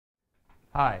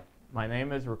Hi, my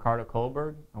name is Ricardo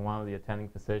Kohlberg. I'm one of the attending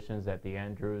physicians at the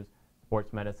Andrews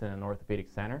Sports Medicine and Orthopedic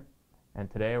Center. And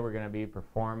today we're going to be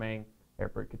performing a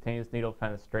percutaneous needle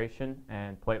fenestration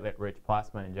and platelet-rich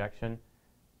plasma injection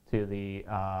to the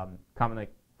common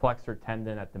flexor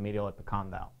tendon at the medial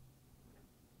epicondyle.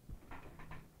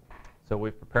 So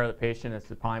we've prepared the patient in a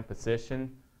supine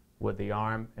position with the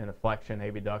arm in a flexion,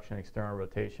 abduction, external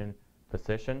rotation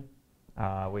position.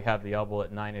 We have the elbow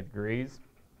at 90 degrees.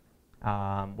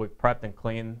 We've prepped and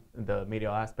cleaned the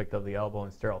medial aspect of the elbow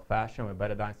in sterile fashion with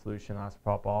betadine solution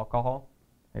isopropyl alcohol.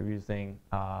 We're using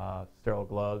sterile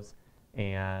gloves,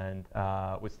 and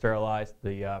we sterilized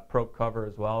the probe cover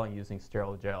as well and using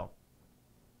sterile gel.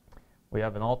 We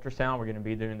have an ultrasound. We're going to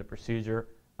be doing the procedure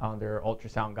under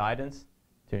ultrasound guidance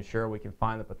to ensure we can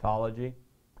find the pathology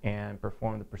and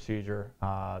perform the procedure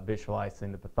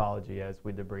visualizing the pathology as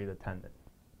we debride the tendon.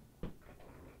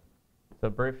 So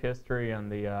brief history on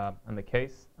the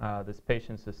case. This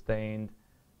patient sustained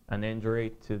an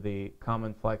injury to the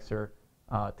common flexor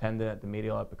tendon at the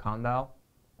medial epicondyle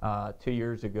 2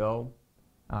 years ago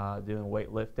doing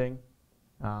weightlifting.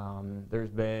 There's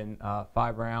been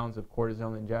 5 rounds of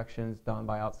cortisone injections done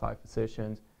by outside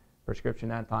physicians,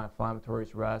 prescription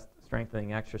anti-inflammatories, rest,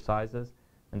 strengthening exercises,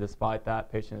 and despite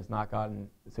that, patient has not gotten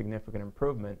significant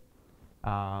improvement.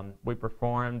 We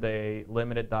performed a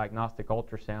limited diagnostic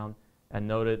ultrasound and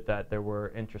noted that there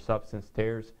were intrasubstance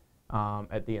tears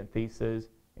at the enthesis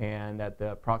and at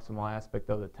the proximal aspect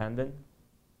of the tendon.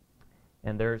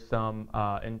 And there's some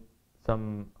intrasubstance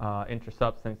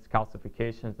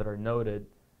calcifications that are noted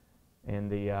in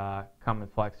the common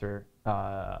flexor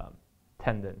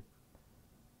tendon.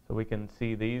 So we can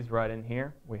see these right in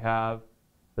here. We have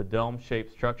the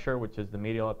dome-shaped structure, which is the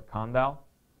medial epicondyle,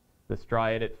 the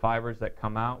striated fibers that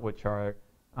come out, which are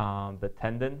the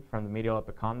tendon from the medial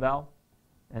epicondyle.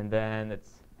 And then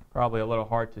it's probably a little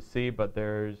hard to see, but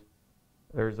there's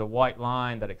a white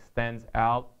line that extends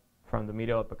out from the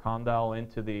medial epicondyle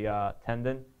into the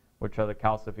tendon, which are the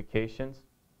calcifications.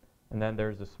 And then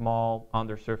there's a small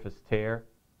undersurface tear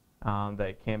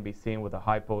that can be seen with a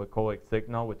hypoechoic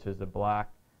signal, which is a black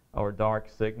or dark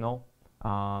signal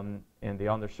in the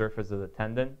undersurface of the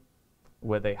tendon,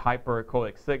 with a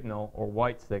hyperechoic signal or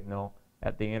white signal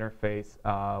at the interface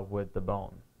with the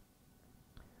bone.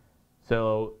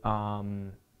 So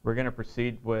we're going to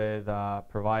proceed with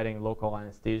providing local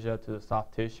anesthesia to the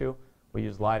soft tissue. We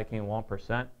use lidocaine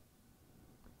 1%.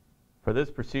 For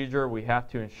this procedure, we have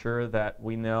to ensure that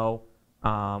we know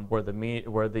where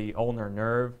the ulnar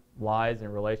nerve lies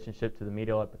in relationship to the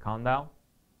medial epicondyle.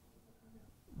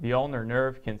 The ulnar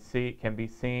nerve can be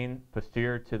seen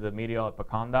posterior to the medial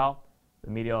epicondyle. The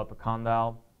medial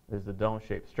epicondyle is the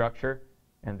dome-shaped structure,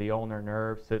 and the ulnar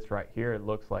nerve sits right here. It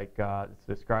looks like it's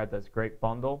described as great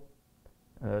bundle.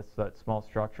 That's that small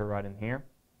structure right in here.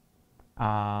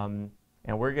 And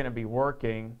we're going to be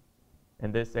working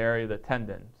in this area of the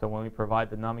tendon. So when we provide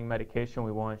the numbing medication,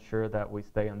 we want to ensure that we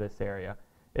stay in this area.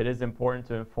 It is important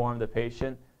to inform the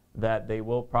patient that they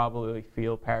will probably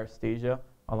feel paresthesia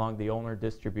along the ulnar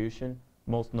distribution,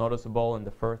 most noticeable in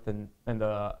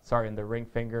the ring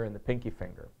finger and the pinky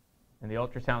finger. In the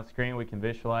ultrasound screen, we can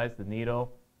visualize the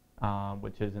needle,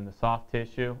 which is in the soft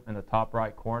tissue in the top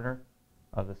right corner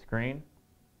of the screen.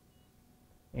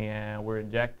 And we're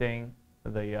injecting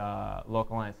the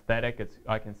local anesthetic.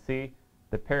 I can see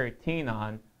the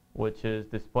peritoneum, which is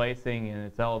displacing and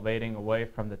it's elevating away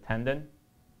from the tendon.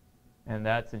 And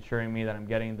that's ensuring me that I'm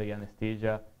getting the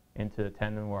anesthesia into the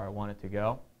tendon where I want it to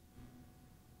go.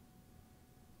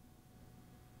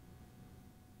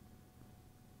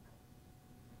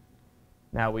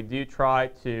 Now we do try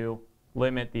to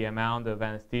limit the amount of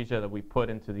anesthesia that we put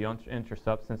into the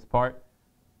intrasubstance part.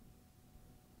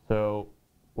 So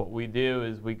what we do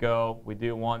is we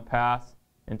do one pass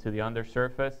into the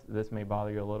undersurface. This may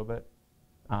bother you a little bit.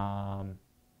 And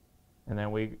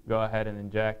then we go ahead and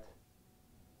inject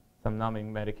some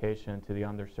numbing medication to the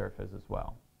undersurface as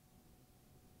well.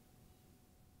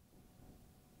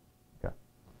 Okay.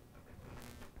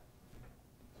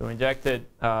 So we injected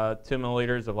 2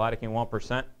 milliliters of lidocaine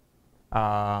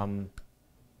 1%.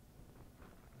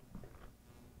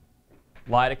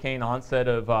 Lidocaine onset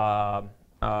of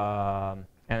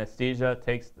anesthesia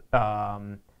takes,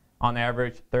 on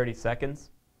average, 30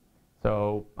 seconds.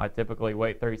 So I typically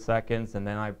wait 30 seconds, and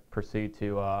then I proceed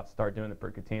to start doing the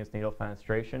percutaneous needle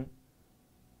fenestration.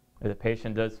 If the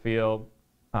patient does feel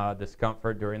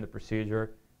discomfort during the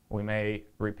procedure, we may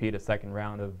repeat a second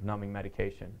round of numbing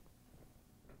medication.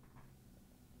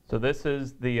 So this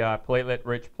is the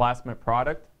platelet-rich plasma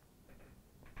product.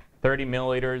 30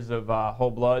 milliliters of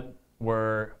whole blood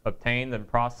were obtained and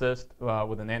processed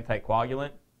with an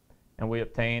anticoagulant, and we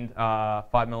obtained 5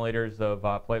 milliliters of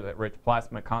platelet-rich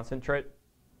plasma concentrate.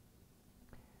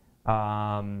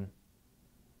 And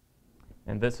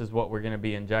this is what we're going to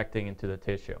be injecting into the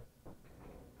tissue.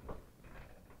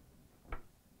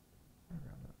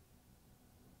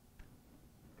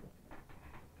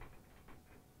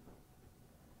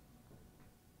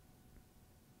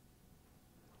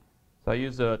 So I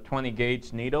use a 20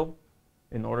 gauge needle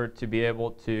in order to be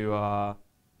able to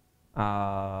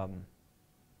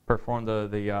perform the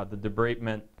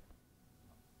debridement.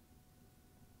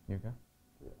 You okay?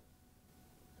 Yeah.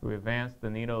 So we advanced the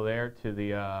needle there to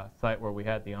the site where we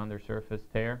had the undersurface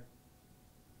tear.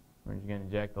 We're going to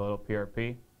inject a little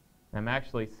PRP. I'm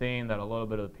actually seeing that a little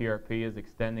bit of the PRP is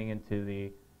extending into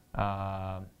the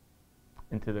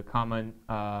common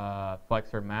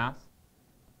flexor mass,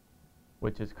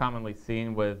 which is commonly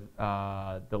seen with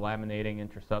delaminating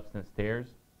intersubstance tears.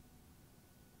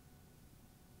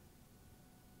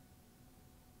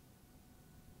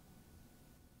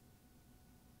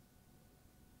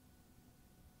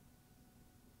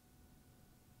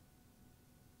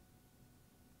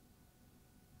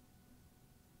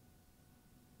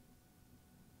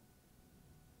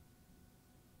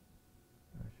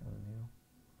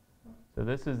 So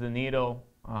this is the needle.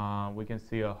 We can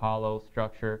see a hollow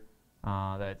structure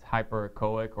that's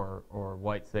hyperechoic or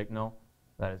white signal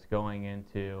that is going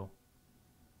into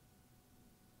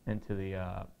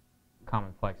the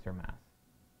common flexor mass.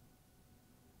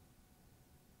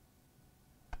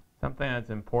 Something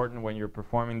that's important when you're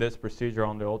performing this procedure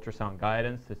under ultrasound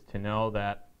guidance is to know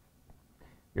that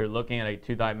you're looking at a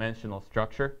two-dimensional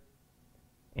structure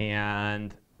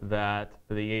and that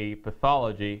the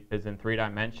pathology is in 3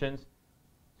 dimensions.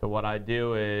 So what I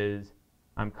do is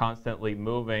I'm constantly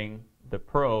moving the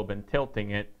probe and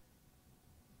tilting it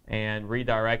and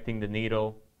redirecting the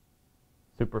needle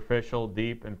superficial,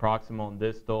 deep, and proximal and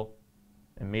distal,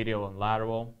 and medial and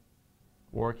lateral,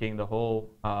 working the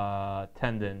whole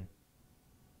tendon,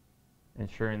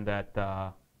 ensuring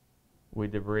that we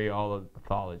debride all of the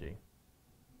pathology.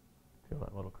 Feel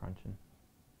that little crunching.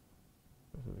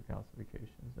 Those are the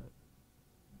calcifications that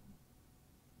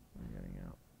we're getting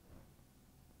out.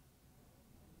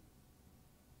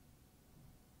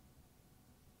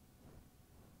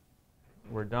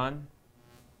 We're done.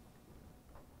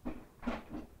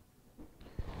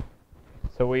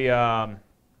 So we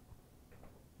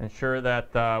ensure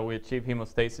that we achieve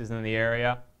hemostasis in the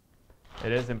area.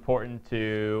 It is important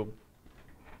to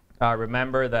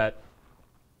remember that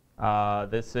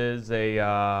this is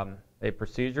a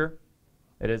procedure.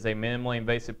 It is a minimally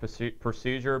invasive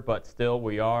procedure, but still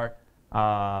we are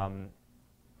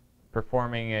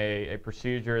performing a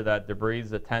procedure that debrides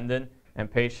the tendon, and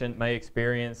patient may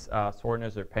experience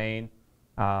soreness or pain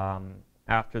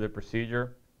after the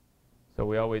procedure. So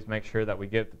we always make sure that we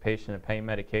give the patient a pain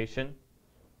medication.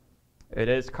 It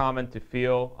is common to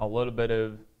feel a little bit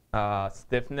of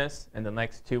stiffness in the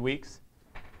next 2 weeks,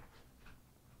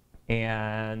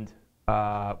 and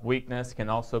weakness can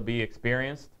also be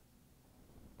experienced.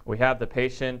 We have the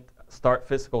patient start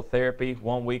physical therapy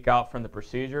 1 week out from the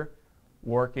procedure,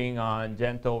 working on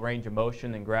gentle range of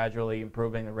motion and gradually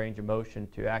improving the range of motion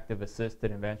to active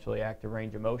assisted and eventually active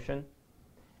range of motion.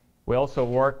 We also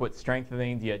work with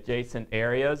strengthening the adjacent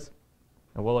areas,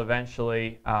 and we'll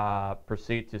eventually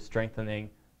proceed to strengthening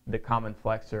the common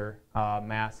flexor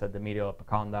mass at the medial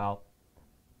epicondyle.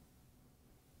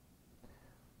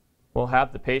 We'll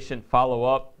have the patient follow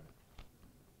up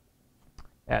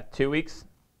at 2 weeks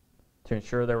to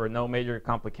ensure there were no major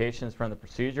complications from the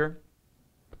procedure.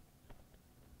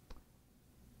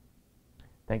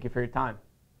 Thank you for your time.